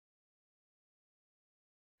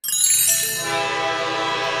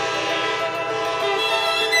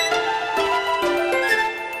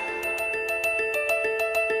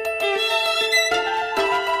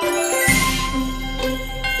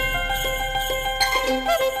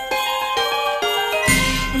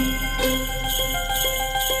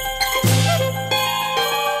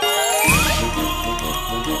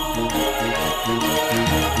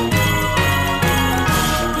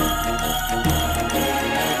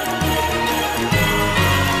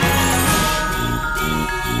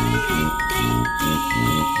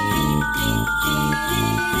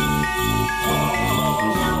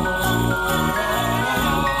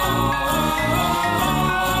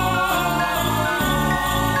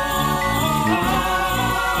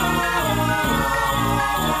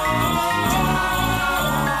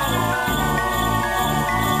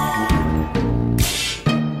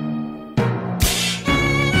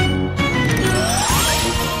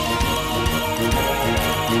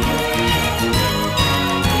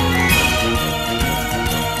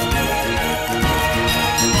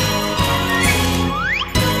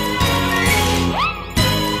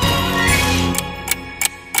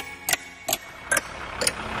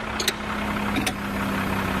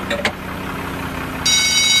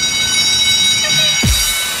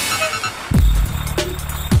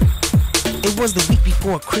It was the week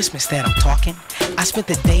before Christmas that I'm talking. I spent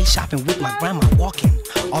the day shopping with my grandma, walking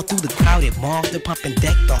all through the crowded malls. The pump and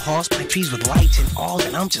deck, the halls, pine trees with lights and all,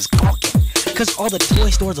 and I'm just gawking. Cause all the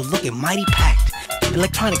toy stores are looking mighty packed.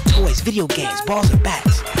 Electronic toys, video games, balls and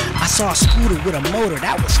bats. I saw a scooter with a motor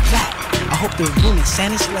that was flat. I hope there's room in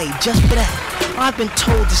Santa's sleigh just for that. I've been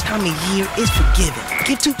told this time of year is forgiven.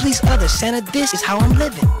 Give to please others, Santa, this is how I'm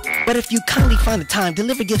living. But if you kindly find the time,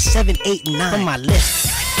 deliver gifts 7, 8, and 9 on my list.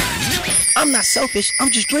 I'm not selfish, I'm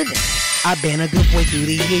just driven. I've been a good boy through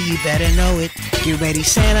the year, you better know it. Get ready,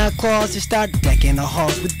 Santa Claus, to start decking the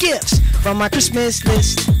halls with gifts from my Christmas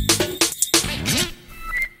list.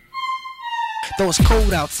 Though it's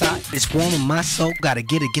cold outside, it's warm in my soul. Gotta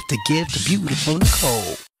get a gift to give to beautiful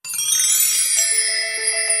Nicole.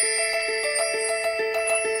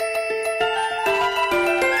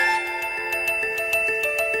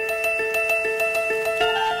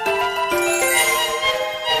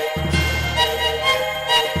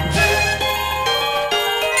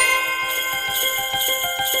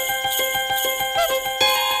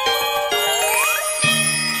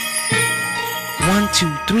 One,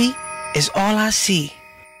 two, three is all I see.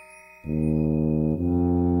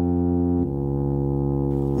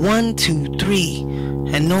 1, 2, 3,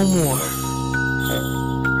 and no more.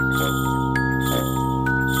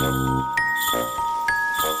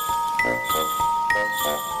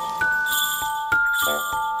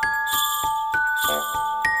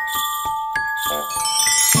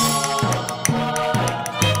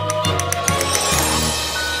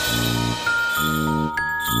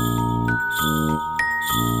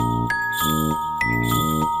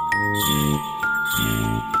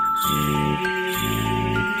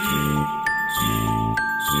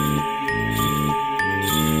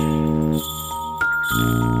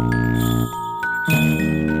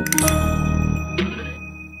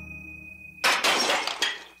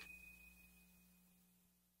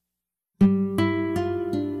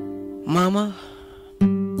 Mama,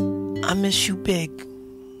 I miss you big.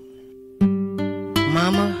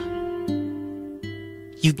 Mama,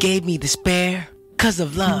 you gave me this bear 'cause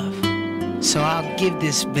of love. So I'll give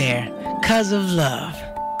this bear 'cause of love.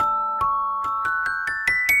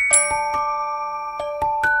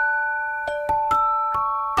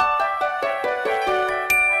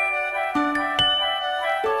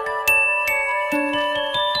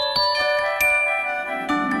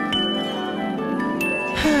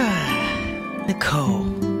 Nicole.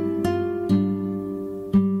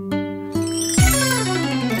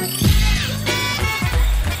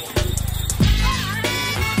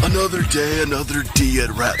 Another day, another D at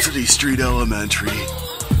Rapsittie Street Elementary.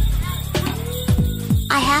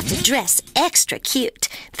 I have to dress extra cute.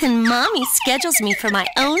 Then Mommy schedules me for my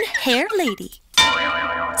own hair lady.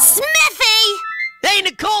 Smithy! Hey,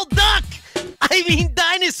 Nicole, duck! I mean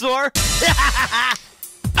dinosaur!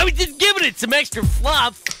 I was just giving it some extra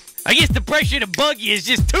fluff. I guess the pressure to bug you is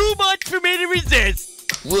just too much for me to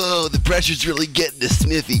resist. Whoa, the pressure's really getting to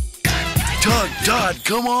Smithy. Todd,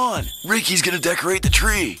 come on. Ricky's gonna decorate the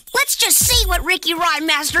tree. Let's just see what Ricky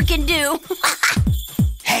Rodgers can do.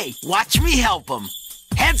 Hey, watch me help him.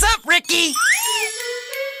 Heads up, Ricky!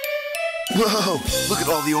 Whoa, look at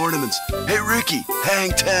all the ornaments. Hey, Ricky,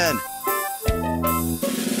 hang 10.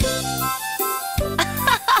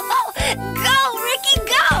 Go, Ricky,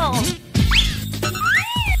 go!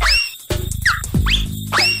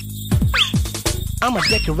 I'm a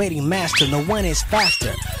decorating master, no one is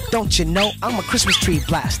faster. Don't you know I'm a Christmas tree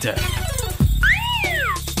blaster?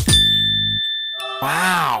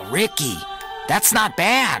 Wow, Ricky, that's not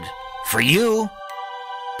bad. For you.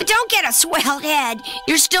 But don't get a swelled head.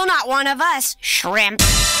 You're still not one of us, shrimp.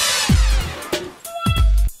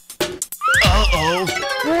 Uh-oh.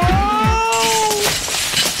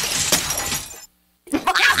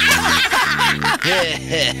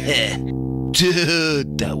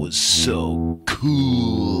 Dude, that was so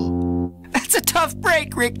cool. That's a tough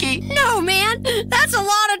break, Ricky. No, man. That's a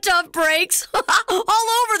lot of tough breaks. All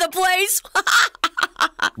over the place.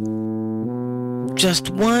 Just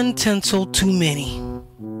one tinsel too many.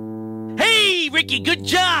 Hey, Ricky, good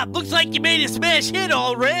job. Looks like you made a smash hit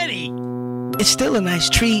already. It's still a nice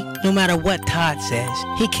treat, no matter what Todd says.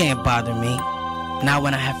 He can't bother me. Not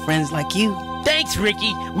when I have friends like you. Thanks,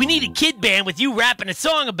 Ricky. We need a kid band with you rapping a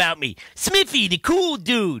song about me. Smithy, the cool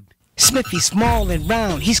dude. Smithy's small and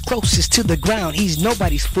round. He's closest to the ground. He's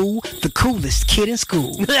nobody's fool. The coolest kid in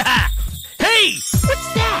school. Hey,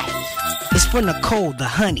 what's that? It's for Nicole, the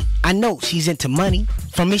honey. I know she's into money.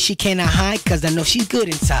 From me she cannot hide, cause I know she's good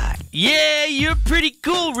inside. Yeah, you're pretty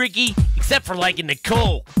cool, Ricky. Except for liking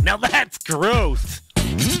Nicole. Now that's gross.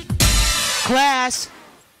 Class,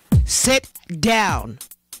 sit down.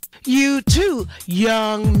 You too,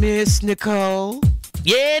 young Miss Nicole.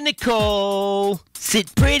 Yeah, Nicole.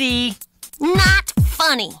 Sit pretty. Not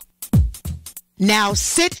funny. Now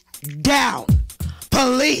sit down,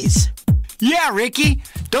 please. Yeah, Ricky.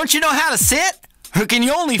 Don't you know how to sit? Or can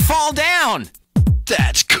you only fall down?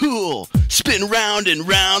 That's cool. Spin round and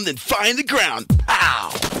round and find the ground.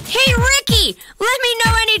 Pow! Hey, Ricky, let me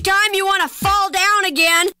know anytime you want to fall down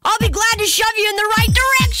again. I'll be glad to shove you in the right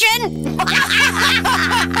direction.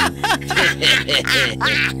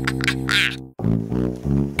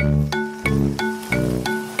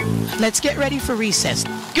 Let's get ready for recess.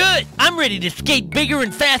 Good. I'm ready to skate bigger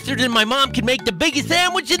and faster than my mom can make the biggest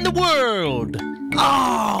sandwich in the world.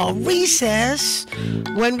 Oh, recess.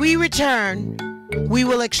 When we return, we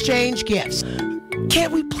will exchange gifts.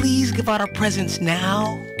 Can't we please give out our presents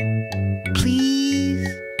now? Please?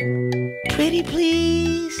 Pretty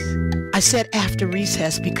please? I said after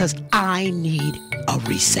recess because I need a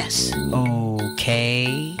recess.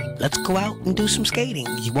 Okay. Let's go out and do some skating.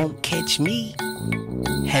 You won't catch me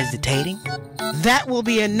hesitating. That will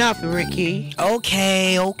be enough, Ricky.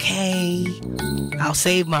 Okay. I'll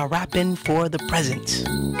save my rapping for the presents.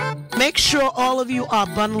 Make sure all of you are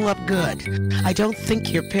bundled up good. I don't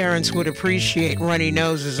think your parents would appreciate runny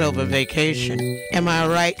noses over vacation. Am I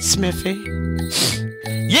right, Smithy?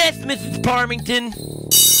 Yes, Mrs. Parmington.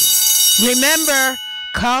 Remember,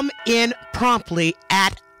 come in promptly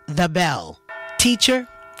at the bell. Teacher,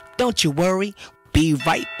 don't you worry. Be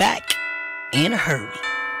right back in a hurry.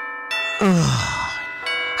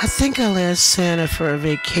 I think I'll ask Santa for a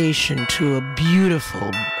vacation to a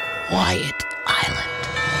beautiful, quiet island.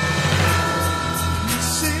 You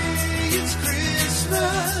say it's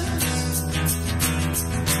Christmas.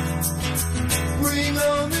 Bring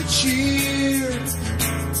on the cheer.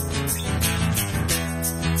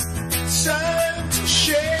 It's time to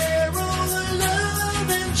share all the love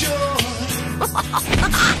and joy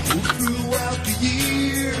throughout the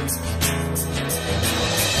year.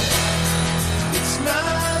 It's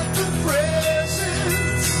not the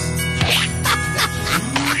presents.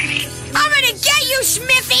 I'm gonna get you,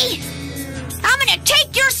 Smithy! I'm gonna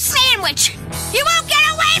take your sandwich! You won't get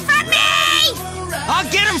away from me! I'll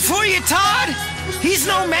get him for you, Todd. He's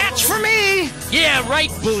no match for me. Yeah,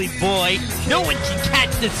 right, bully boy. No one can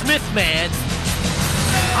catch the Smith man.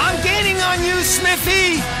 I'm gaining on you,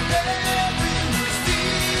 Smithy.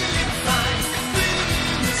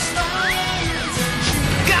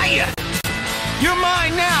 Got ya. You're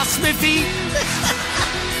mine now, Smithy.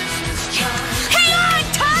 Hang on,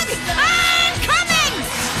 Tug! I'm coming!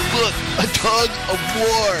 Look, a tug of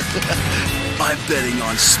war. I'm betting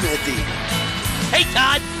on Smithy. Hey,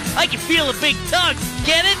 Todd, I can feel a big tug.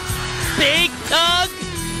 Get it? Big tug?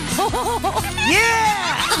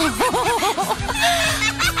 Yeah!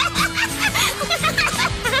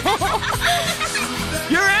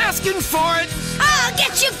 You're asking for it. I'll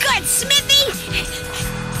get you good, Smithy!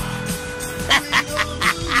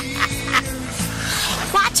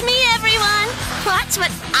 Watch me, everyone. Watch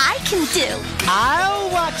what I can do. I'll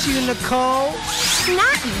watch you, Nicole.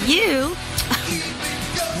 Not you.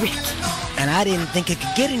 Ricky. And I didn't think it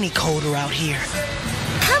could get any colder out here.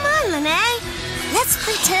 Come on, Lene. Let's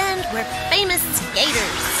pretend we're famous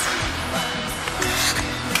skaters.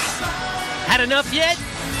 Had enough yet?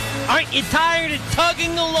 Aren't you tired of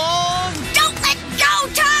tugging along? Don't let go,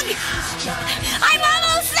 Tug! I'm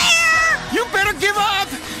almost there! You better give up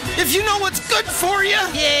if you know what's good for you.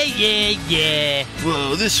 Yeah.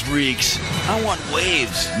 Whoa, this reeks. I want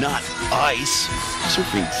waves, not ice.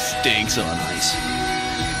 Surfing stinks on ice.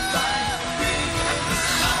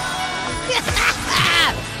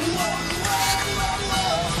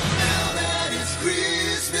 Now that it's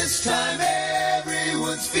Christmas time,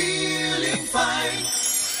 everyone's feeling fine.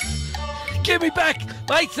 Give me back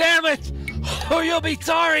my sandwich, or you'll be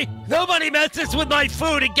sorry. Nobody messes with my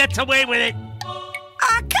food and gets away with it. Oh,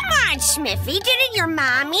 come on, Smithy. Didn't your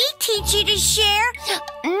mommy teach you to share?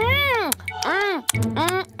 No! No!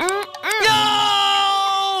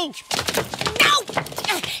 Ow!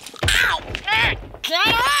 Get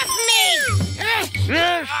off me! Yes,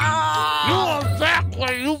 you're back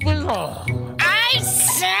where you belong. I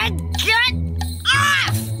said get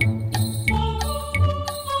off!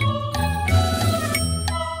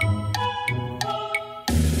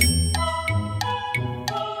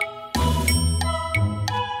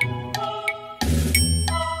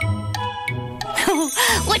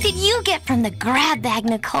 What did you get from the grab bag,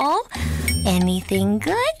 Nicole? Anything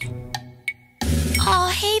good? Oh,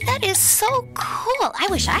 hey, that is so cool. I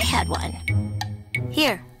wish I had one.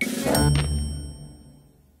 Here.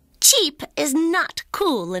 Cheap is not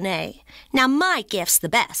cool, Lene. Now, my gift's the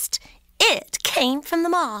best. It came from the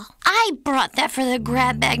mall. I brought that for the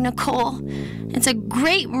grab bag, Nicole. It's a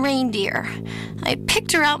great reindeer. I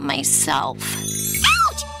picked her out myself.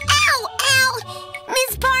 Ouch! Ow! Ow!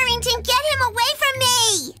 Miss Parrington, get him away from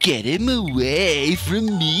me! Get him away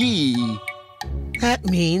from me. That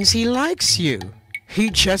means he likes you. He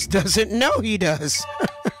just doesn't know he does.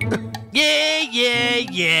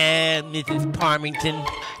 Yeah, Mrs. Parmington.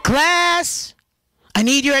 Class, I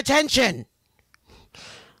need your attention.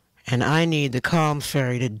 And I need the calm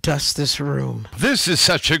fairy to dust this room. This is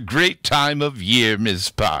such a great time of year, Miss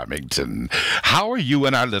Parmington. How are you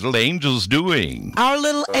and our little angels doing? Our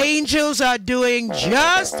little angels are doing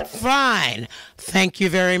just fine. Thank you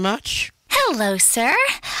very much. Hello, sir.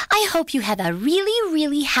 I hope you have a really,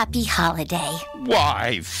 really happy holiday.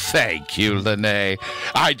 Why, thank you, Lene.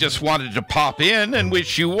 I just wanted to pop in and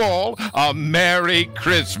wish you all a Merry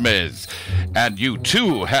Christmas. And you,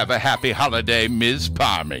 too, have a happy holiday, Miss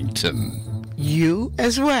Parmington. You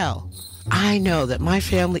as well. I know that my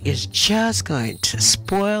family is just going to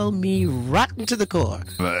spoil me rotten to the core.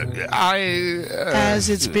 Has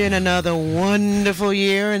it's been another wonderful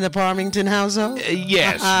year in the Parmington household?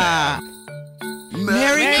 Yes, ma'am.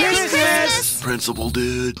 Merry Christmas! Principal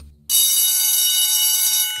dude.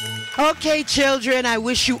 Okay, children, I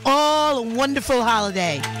wish you all a wonderful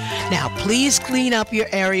holiday. Now, please clean up your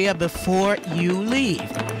area before you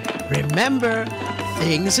leave. Remember,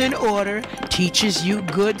 things in order teaches you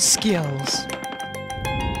good skills.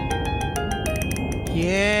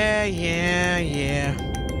 Yeah.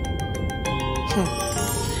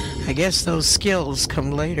 I guess those skills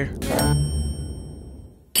come later.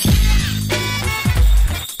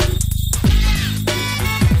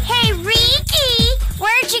 Hey, Ricky!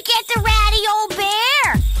 Where'd you get the ratty old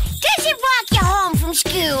bear? Does it walk you home from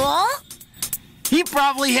school? He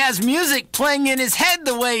probably has music playing in his head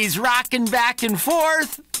the way he's rocking back and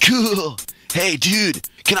forth. Cool. Hey, dude,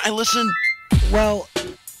 can I listen? Well,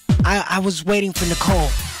 I was waiting for Nicole.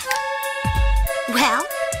 Well,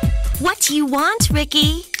 what do you want,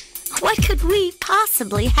 Ricky? What could we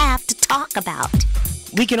possibly have to talk about?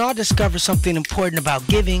 We can all discover something important about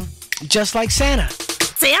giving, just like Santa.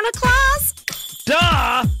 Santa Claus?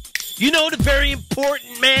 Duh! You know the very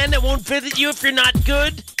important man that won't visit you if you're not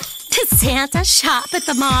good? Does Santa shop at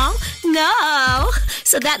the mall? No.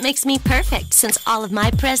 So that makes me perfect, since all of my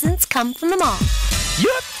presents come from the mall.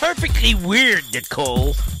 You're perfectly weird,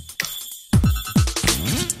 Nicole.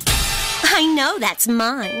 I know that's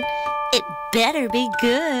mine. It better be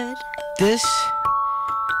good. This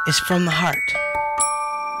is from the heart.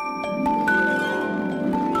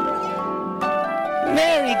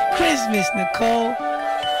 Merry Christmas, Nicole.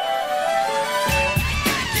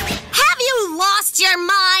 Have you lost your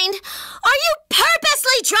mind? Are you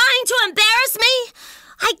purposely trying to embarrass me?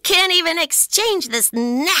 I can't even exchange this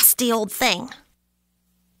nasty old thing.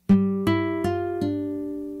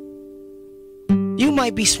 You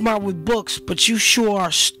might be smart with books, but you sure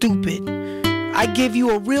are stupid. I give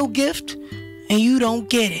you a real gift, and you don't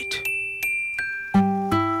get it.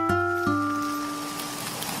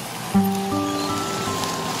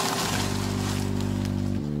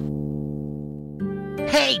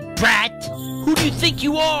 Hey, brat! Who do you think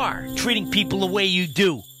you are, treating people the way you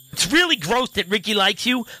do? It's really gross that Ricky likes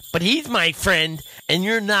you, but he's my friend, and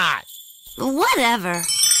you're not. Whatever.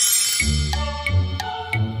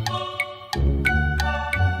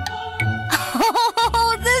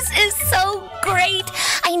 Oh, this is so great.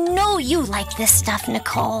 I know you like this stuff,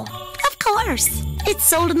 Nicole. Of course. It's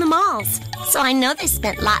sold in the malls, so I know they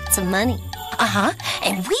spent lots of money. Uh-huh.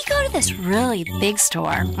 And we go to this really big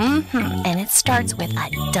store. Mm-hmm. And it starts with a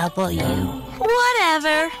W.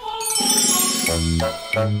 Whatever.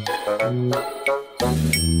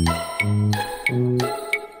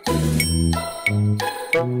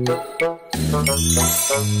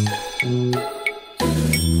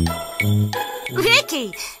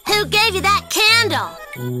 Ricky, who gave you that candle?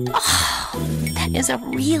 Oh, that is a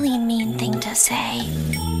really mean thing to say.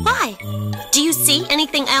 Why? Do you see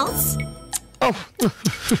anything else? Oh,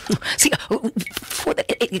 see, for the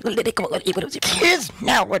kids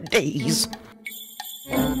nowadays.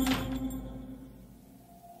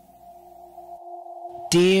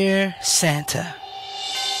 Dear Santa,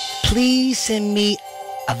 please send me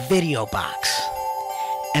a video box.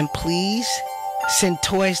 And please send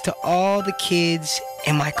toys to all the kids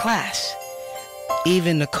in my class,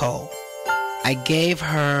 even Nicole. I gave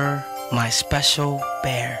her my special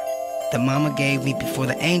bear that Mama gave me before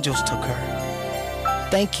the angels took her.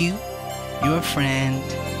 Thank you, your friend,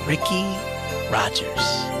 Ricky Rodgers.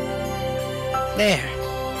 There,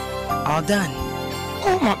 all done.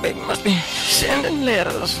 Oh, my baby must be sending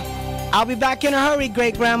letters. I'll be back in a hurry,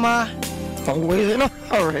 Great Grandma. Always in a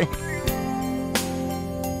hurry.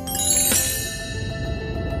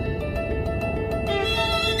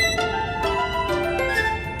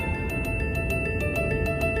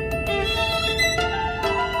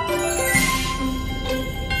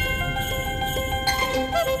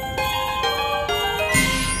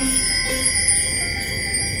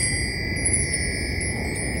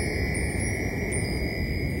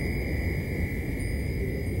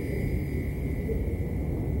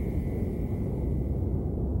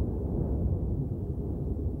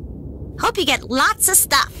 Hope you get lots of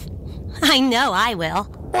stuff. I know I will.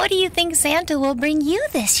 What do you think Santa will bring you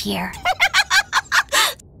this year?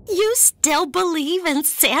 You still believe in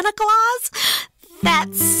Santa Claus?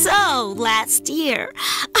 That's so last year.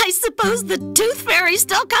 I suppose the tooth fairy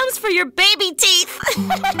still comes for your baby teeth.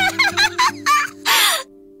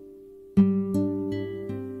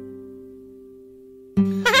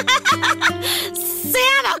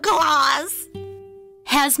 Santa Claus!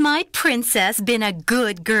 Has my princess been a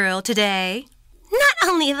good girl today?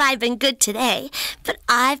 Not only have I been good today, but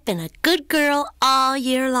I've been a good girl all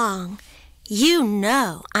year long. You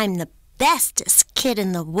know I'm the bestest kid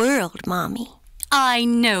in the world, Mommy. I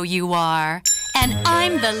know you are. And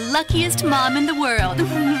I'm the luckiest mom in the world.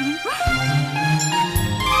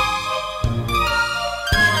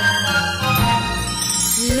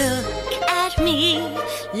 Look at me,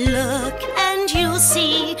 look and you'll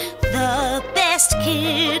see the best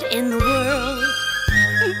kid in the world.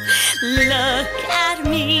 Look at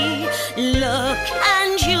me, look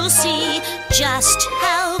and you'll see just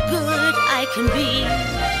how good I can be.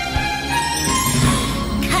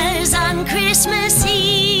 'Cause on Christmas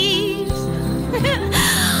Eve,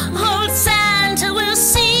 old Santa will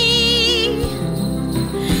see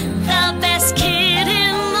the best kid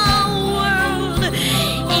in the world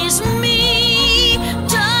is me,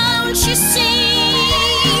 don't you see?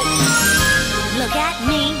 Look at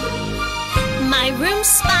me, my room's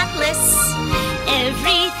spotless,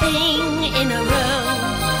 everything in a row.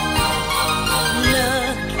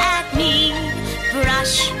 Look at me,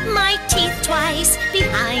 brush my teeth twice,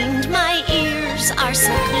 behind my ears are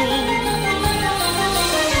so clean.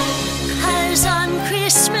 'Cause on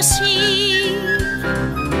Christmas Eve,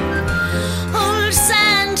 old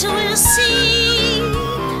Santa will see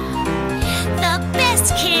the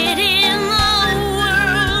best kid in the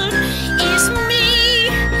world is me,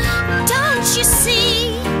 don't you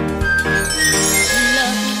see?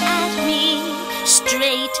 Look at me,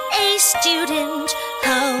 straight A student,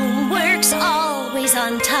 homework's always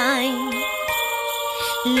on time.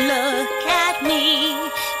 Look at me,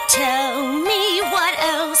 tell me what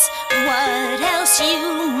else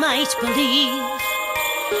you might believe.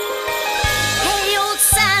 Hey, old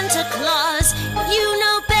Santa Claus, you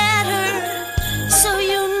know better, so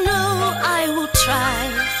you know I will try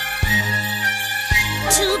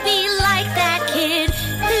to be like that kid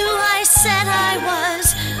who I said I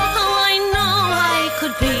was. Oh, I know I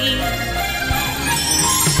could be.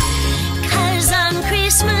 'Cause on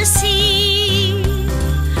Christmas Eve,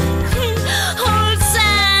 old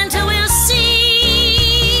Santa will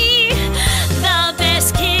see the best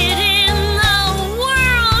kid in the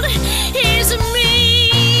world is me.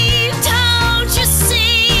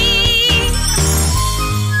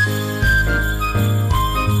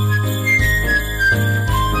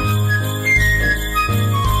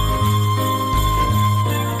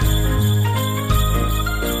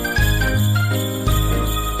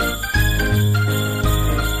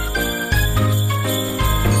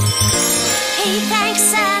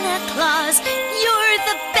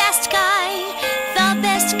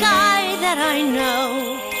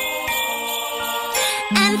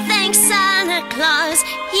 And thanks, Santa Claus,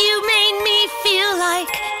 you made me feel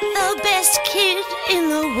like the best kid in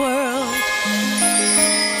the world.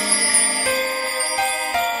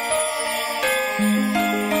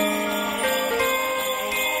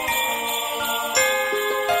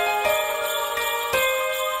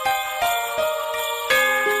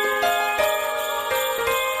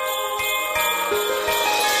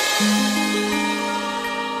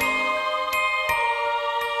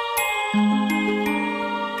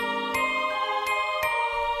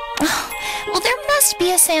 Well, there must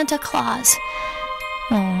be a Santa Claus.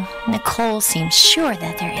 Oh, Nicole seems sure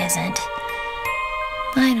that there isn't.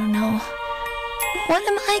 I don't know. What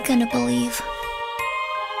am I gonna believe?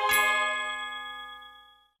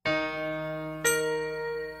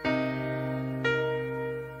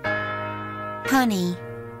 Honey,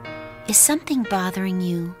 is something bothering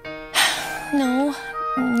you? No,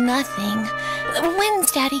 nothing.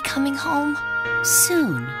 When's Daddy coming home?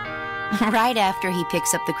 Soon. Right after he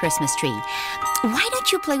picks up the Christmas tree. Why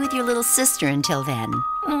don't you play with your little sister until then?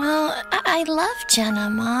 Well, I love Jenna,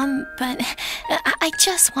 Mom, but I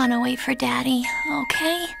just want to wait for Daddy,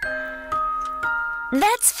 okay?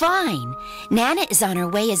 That's fine. Nana is on her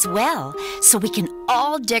way as well, so we can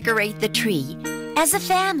all decorate the tree as a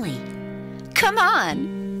family. Come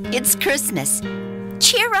on, it's Christmas.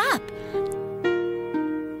 Cheer up.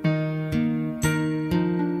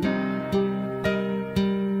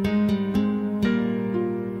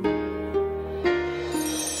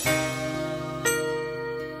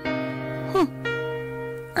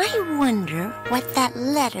 I wonder what that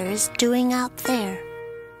letter's doing out there.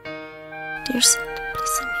 Dear Santa, please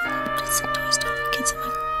send me please send toys to all the kids in my...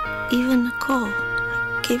 Even Nicole.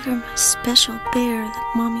 I gave her my special bear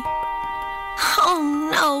that Mommy... Oh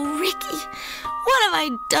no, Ricky. What have I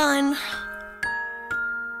done?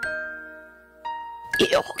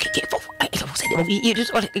 You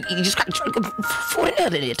just got to forward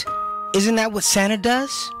it. Isn't that what Santa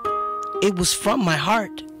does? It was from my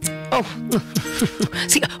heart. Oh,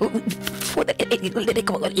 see,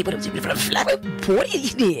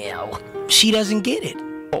 She doesn't get it.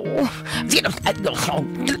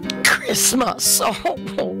 Christmas. Oh.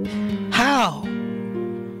 How?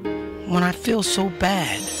 When I feel so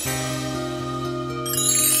bad.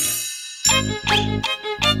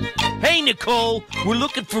 Hey, Nicole, we're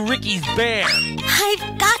looking for Ricky's bear.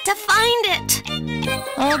 I've got to find it.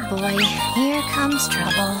 Oh boy, here comes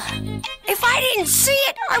trouble. If I didn't see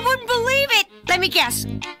it, I wouldn't believe it. Let me guess.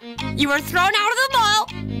 You were thrown out of the mall,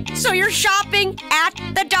 so you're shopping at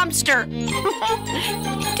the dumpster.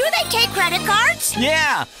 Do they take credit cards?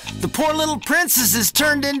 Yeah, the poor little princess is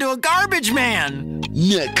turned into a garbage man.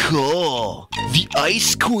 Nicole, the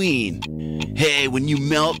Ice Queen. Hey, when you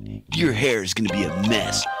melt, your hair is gonna be a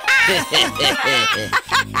mess.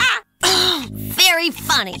 Very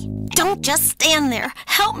funny. Don't just stand there.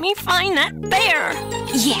 Help me find that bear.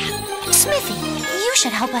 Yeah, Smithy, you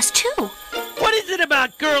should help us too. What is it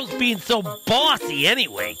about girls being so bossy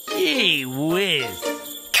anyway? Gee whiz.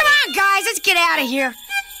 Come on, guys, let's get out of here.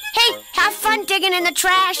 Hey, have fun digging in the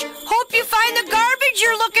trash. Hope you find the garbage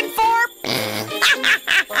you're looking for.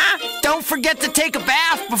 Don't forget to take a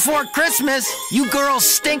bath before Christmas. You girls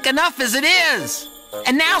stink enough as it is.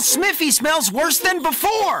 And now Smithy smells worse than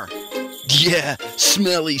before. Yeah,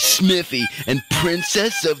 smelly Smithy and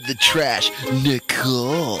princess of the trash,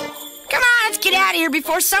 Nicole. Come on, let's get out of here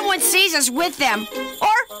before someone sees us with them.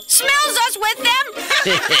 Or smells us with them.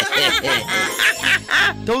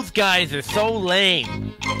 Those guys are so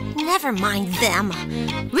lame. Never mind them.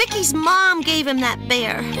 Ricky's mom gave him that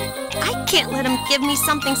bear. I can't let him give me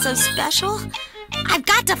something so special. I've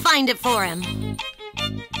got to find it for him.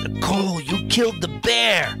 Nicole, you killed the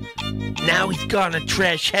bear. Now he's gone to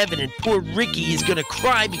trash heaven and poor Ricky is gonna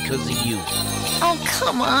cry because of you. Oh,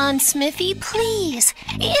 come on, Smithy, please.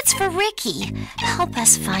 It's for Ricky. Help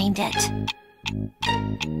us find it.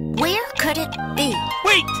 Where could it be?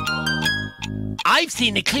 Wait! I've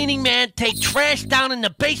seen the cleaning man take trash down in the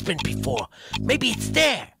basement before. Maybe it's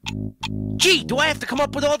there. Gee, do I have to come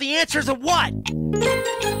up with all the answers or what?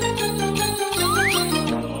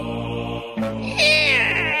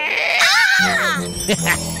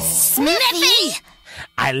 Smithy!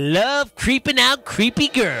 I love creeping out creepy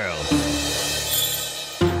girls.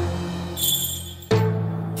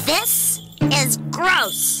 This is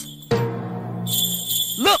gross.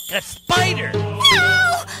 Look, a spider!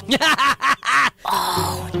 No!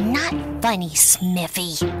 Oh, not funny,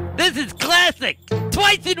 Smithy. This is classic!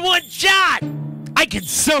 Twice in one shot! I can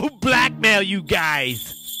so blackmail you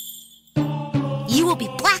guys. You will be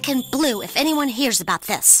black and blue if anyone hears about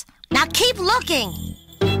this. Now keep looking.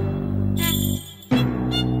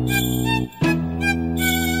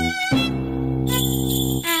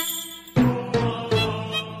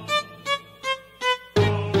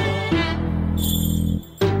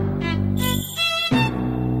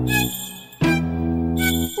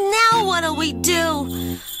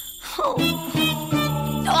 How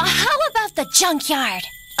about the junkyard?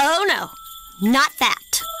 Oh, no. Not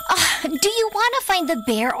that. Do you want to find the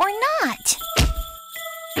bear or not?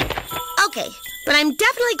 Okay, but I'm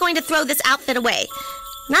definitely going to throw this outfit away.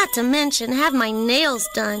 Not to mention have my nails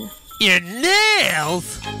done. Your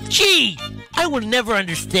nails? Gee, I will never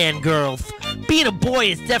understand girls. Being a boy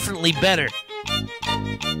is definitely better.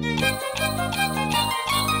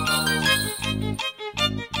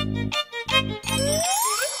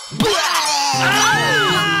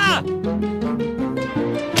 Ah!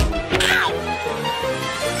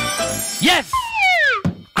 Yes!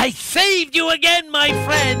 I saved you again, my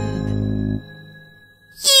friend!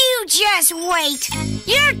 You just wait.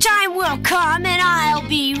 Your time will come and I'll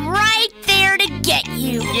be right there to get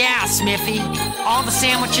you. Yeah, Smithy. All the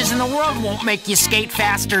sandwiches in the world won't make you skate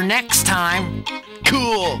faster next time.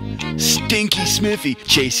 Cool. Stinky Smithy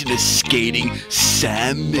chasing a skating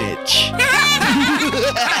sandwich.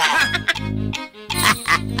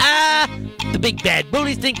 The big bad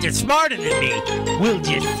bullies think they're smarter than me. We'll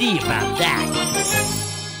just see about that.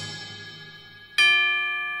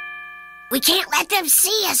 We can't let them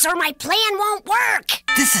see us or my plan won't work.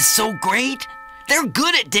 This is so great. They're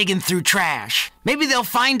good at digging through trash. Maybe they'll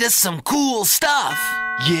find us some cool stuff.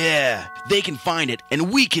 Yeah, they can find it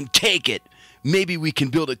and we can take it. Maybe we can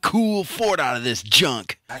build a cool fort out of this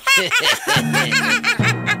junk. We've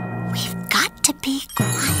got to be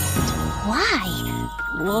quiet. Why?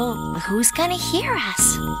 Well, who's gonna hear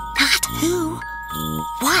us? Not who.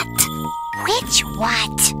 What? Which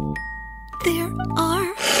what? There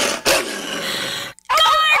are...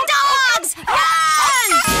 Guard dogs!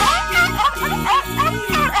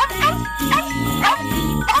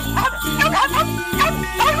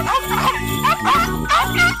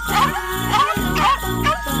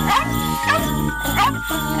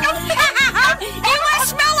 You must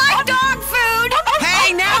smell like dog food!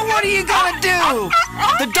 Hey, now what are you gonna do?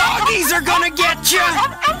 The doggies are gonna get you!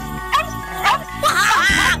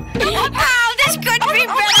 Oh, this could be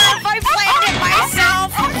better if I planned it myself!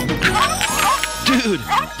 Dude,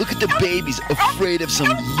 look at the babies afraid of some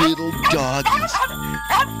little doggies.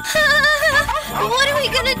 What are we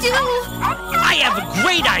gonna do? I have a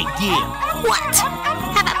great idea. What?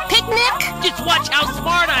 Have a picnic? Just watch how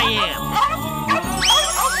smart I am.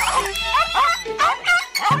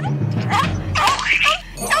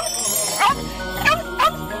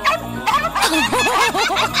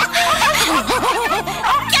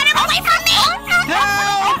 Get him away from me!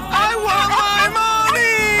 Help! I want my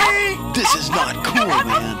mommy! This is not cool,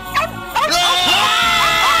 man.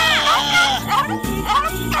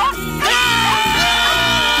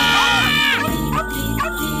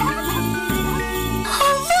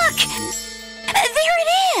 Oh, look! There it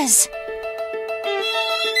is!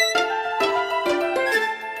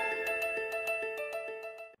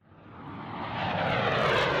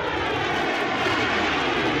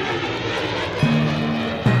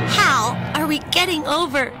 How are we getting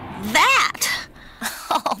over that?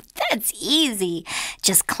 Oh, that's easy.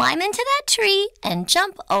 Just climb into that tree and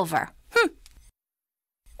jump over.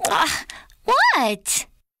 What?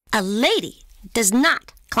 A lady does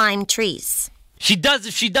not climb trees. She does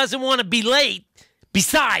if she doesn't want to be late.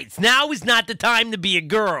 Besides, now is not the time to be a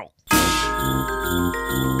girl.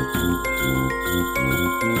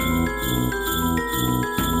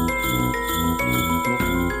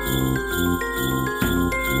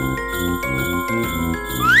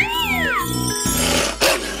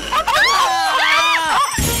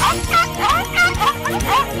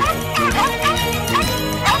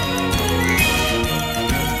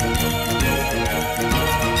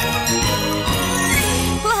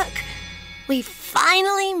 Look, we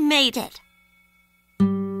finally made it.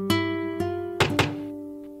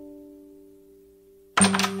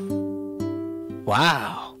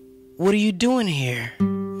 Wow. What are you doing here?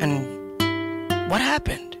 And what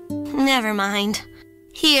happened? Never mind.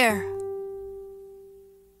 Here.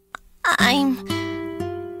 I'm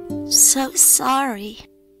so sorry.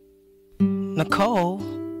 Nicole,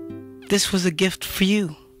 this was a gift for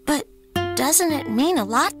you. But doesn't it mean a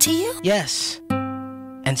lot to you? Yes.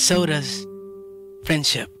 And so does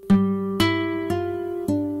friendship.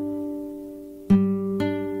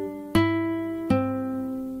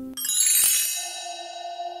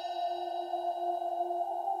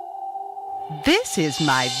 This is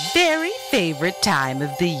my very favorite time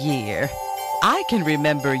of the year. I can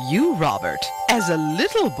remember you, Robert, as a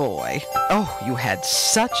little boy. Oh, you had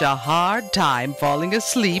such a hard time falling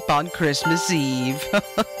asleep on Christmas Eve.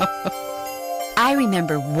 I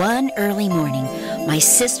remember one early morning, my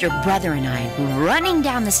sister, brother, and I running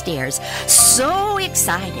down the stairs, so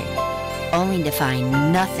excited, only to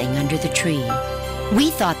find nothing under the tree. We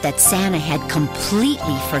thought that Santa had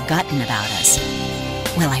completely forgotten about us.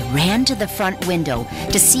 Well, I ran to the front window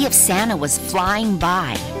to see if Santa was flying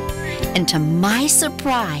by. And to my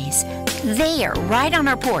surprise, there, right on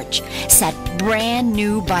our porch, sat brand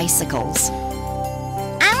new bicycles.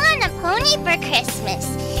 I want a pony for Christmas.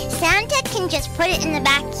 Santa can just put it in the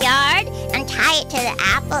backyard and tie it to the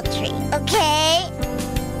apple tree, okay?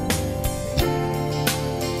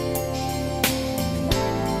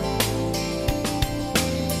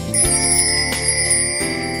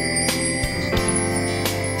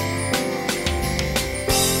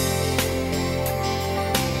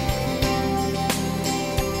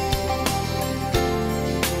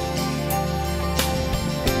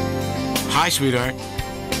 Hi, sweetheart.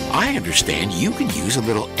 I understand you can use a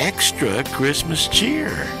little extra Christmas cheer.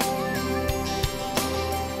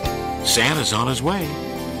 Santa's on his way.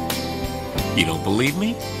 You don't believe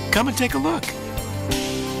me? Come and take a look.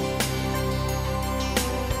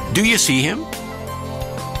 Do you see him?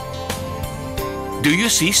 Do you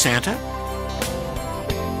see Santa?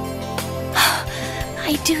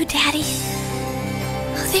 I do, Daddy.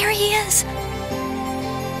 Oh, there he is.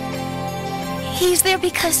 He's there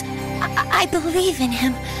because I believe in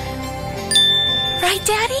him. Right,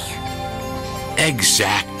 Daddy?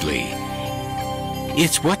 Exactly.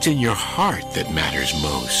 It's what's in your heart that matters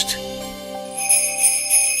most.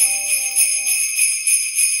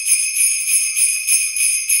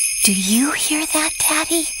 Do you hear that,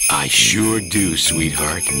 Daddy? I sure do,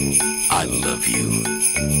 sweetheart. I love you.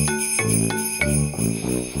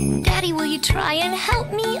 Daddy, will you try and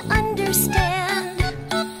help me understand?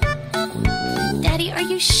 Daddy, are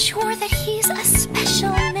you sure that he's a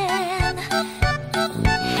special man?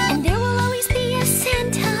 And there will always be a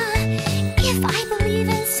Santa if I believe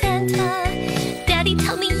in Santa. Daddy,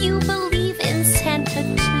 tell me you believe in Santa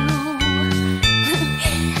too.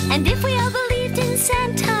 And if we all believed in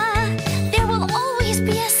Santa, there will always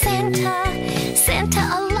be a Santa. Santa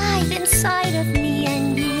alive inside of me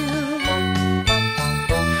and you.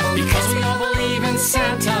 Because we all believe in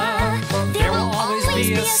Santa, there will always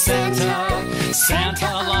be a Santa. Santa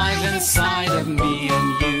alive inside of me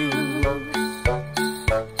and you.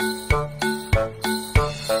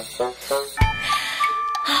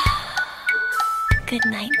 Good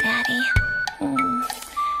night, Daddy.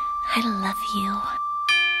 I love you.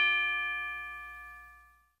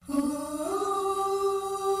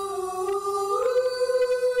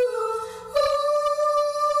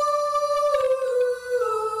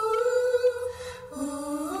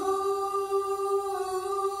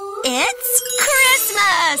 It's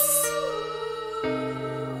Christmas!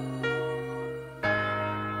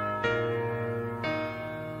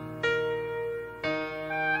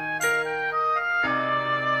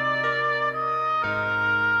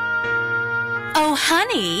 Oh,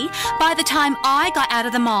 honey, by the time I got out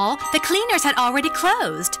of the mall, the cleaners had already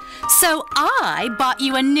closed. So I bought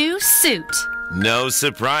you a new suit. No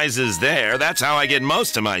surprises there. That's how I get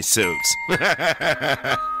most of my suits.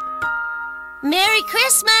 Merry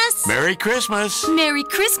Christmas! Merry Christmas! Merry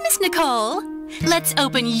Christmas, Nicole. Let's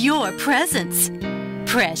open your presents.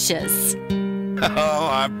 Precious. Oh,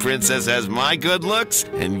 our princess has my good looks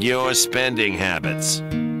and your spending habits.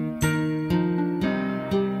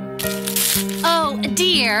 Oh,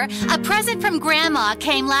 dear, a present from Grandma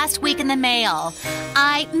came last week in the mail.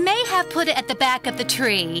 I may have put it at the back of the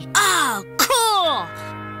tree. Oh, cool!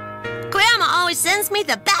 Grandma always sends me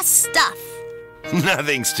the best stuff.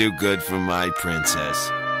 Nothing's too good for my princess.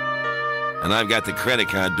 And I've got the credit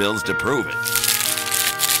card bills to prove it.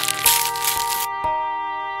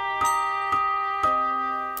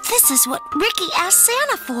 This is what Ricky asked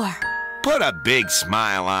Santa for. Put a big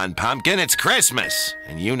smile on, Pumpkin. It's Christmas.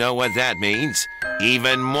 And you know what that means.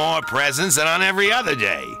 Even more presents than on every other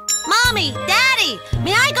day. Mommy, Daddy,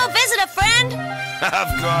 may I go visit a friend? Of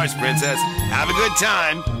course, Princess. Have a good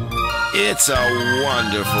time. It's a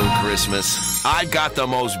wonderful Christmas. I've got the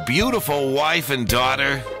most beautiful wife and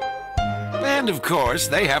daughter. And, of course,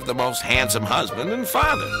 they have the most handsome husband and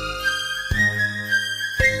father.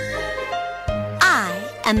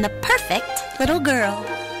 I am the perfect little girl.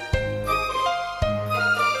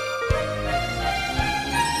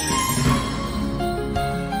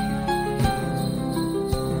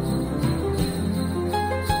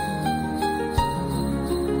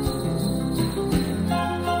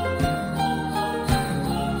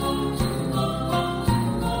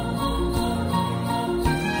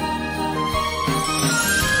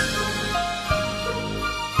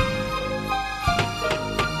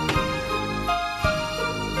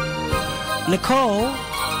 Nicole?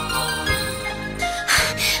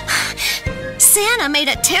 Santa made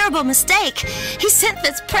a terrible mistake. He sent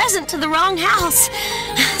this present to the wrong house.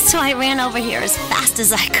 So I ran over here as fast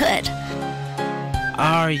as I could.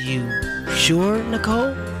 Are you sure,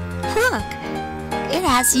 Nicole? Look, it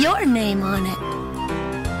has your name on it.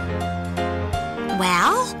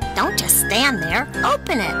 Well, don't just stand there.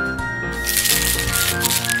 Open it.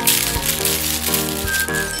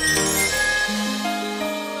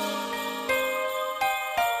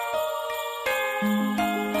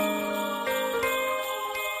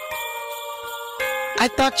 I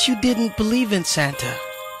thought you didn't believe in Santa.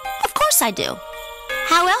 Of course I do.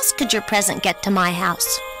 How else could your present get to my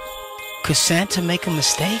house? Could Santa make a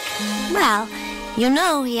mistake? Well, you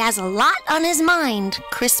know he has a lot on his mind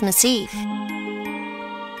Christmas Eve.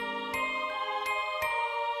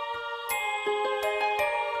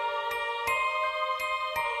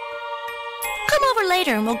 Come over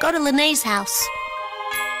later and we'll go to Lene's house.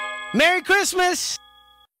 Merry Christmas!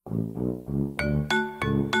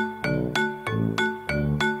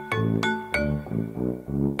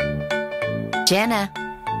 Jenna,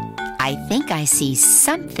 I think I see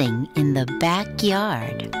something in the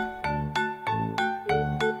backyard.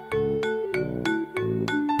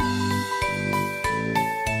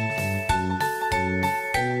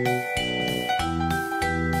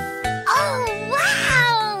 Oh,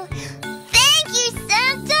 wow! Thank you,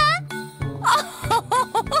 Santa! Oh,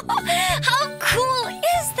 how cool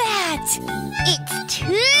is that? It's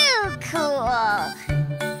too cool!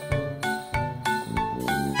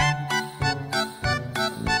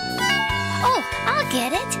 I'll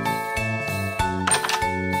get it.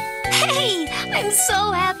 Hey, I'm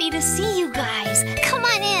so happy to see you guys. Come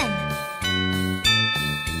on in.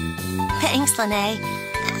 Thanks, Lene.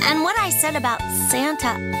 And what I said about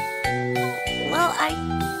Santa, well,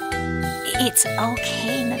 it's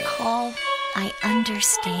okay, Nicole. I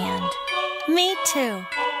understand. Me too.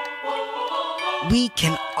 We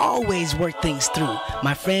can always work things through.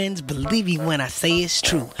 My friends, believe me when I say it's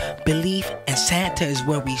true. Belief in Santa is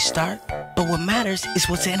where we start, but what matters is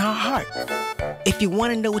what's in our heart. If you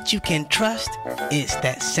want to know what you can trust, it's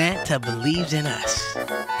that Santa believes in us.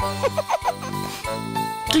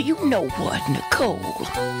 Do you know what, Nicole?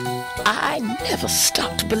 I never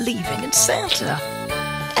stopped believing in Santa.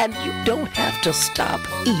 And you don't have to stop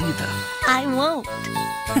either. I won't.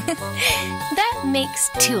 That makes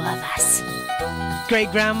two of us.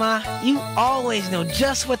 Great Grandma, you always know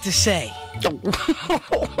just what to say.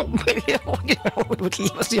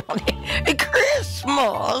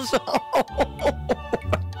 Christmas!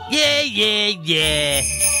 Yeah.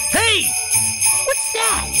 Hey! What's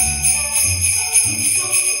that?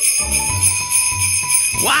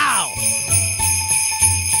 Wow!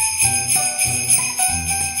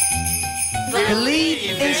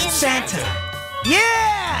 Believe in Santa.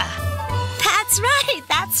 Yeah!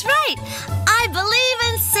 That's right. I believe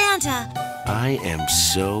in Santa. I am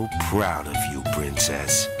so proud of you,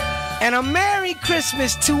 Princess. And a Merry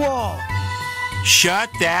Christmas to all. Shut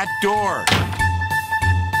that door.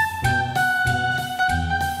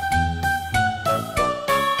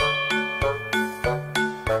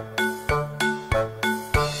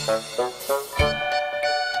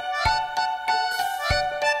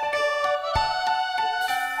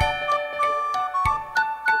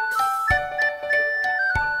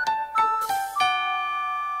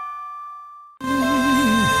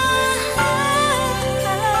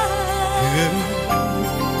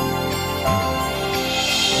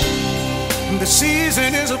 The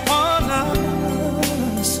season is upon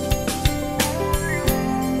us.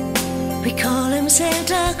 We call him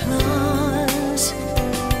Santa Claus.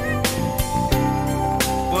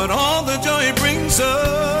 But all the joy it brings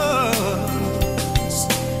us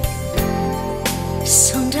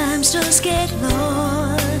sometimes just get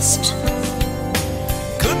lost.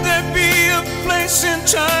 Could there be a place in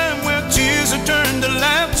time where tears are turned to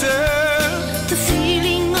laughter? The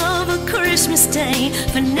feeling of a Christmas day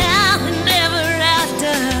for now and ever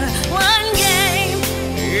after. One game,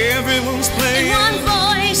 everyone's playing, and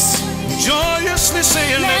one voice joyously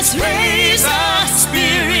saying, let's raise our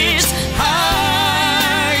spirits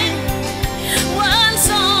high. One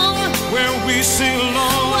song where we sing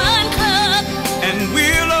along, one club, and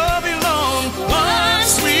we'll all belong.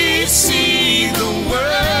 once we see the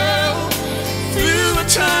world through a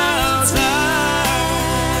child's eyes.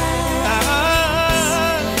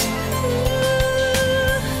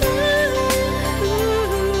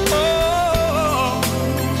 Oh,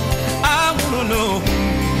 I wanna know,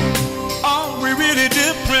 are we really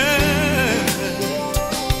different?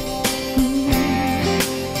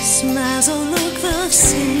 smiles all look the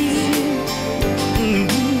same.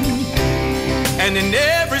 And in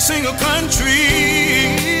every single country,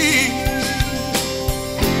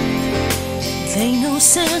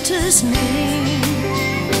 Santa's name.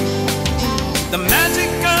 The magic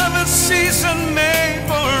of a season made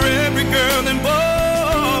for every girl and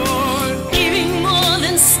boy. Giving more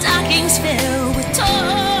than stockings filled with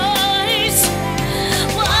toys.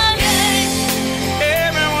 One day,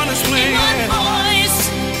 everyone is playing. In one voice,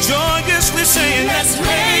 joyously saying, let's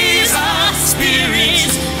raise our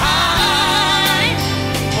spirits high.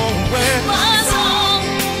 Oh, well, one song,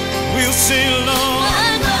 we'll sing along.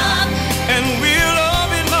 one love, and we'll all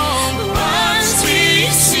belong once we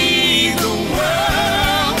see the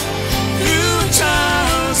world through a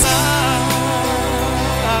child's eyes.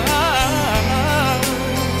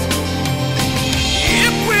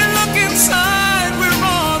 If we look inside, we're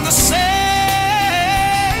on the same.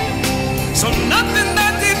 So nothing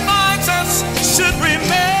that divides us should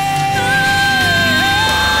remain.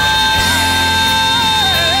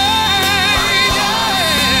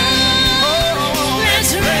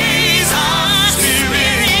 let's raise our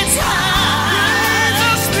spirits high.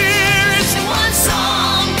 One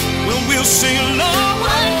song, Well, we'll sing along,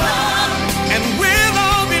 one love, and we'll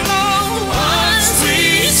all belong once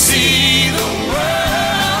we see the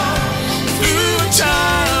world through a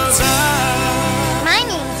child's eyes. My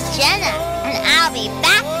name's Jenna, and I'll be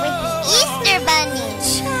back with the Easter Bunny.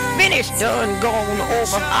 Finished, done, gone,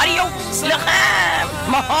 over. Adios, l'chaim,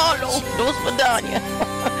 mahalo, dos vidania.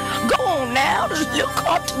 Go on now, the little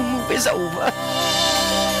cartoon movie's over.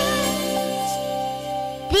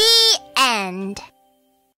 The end.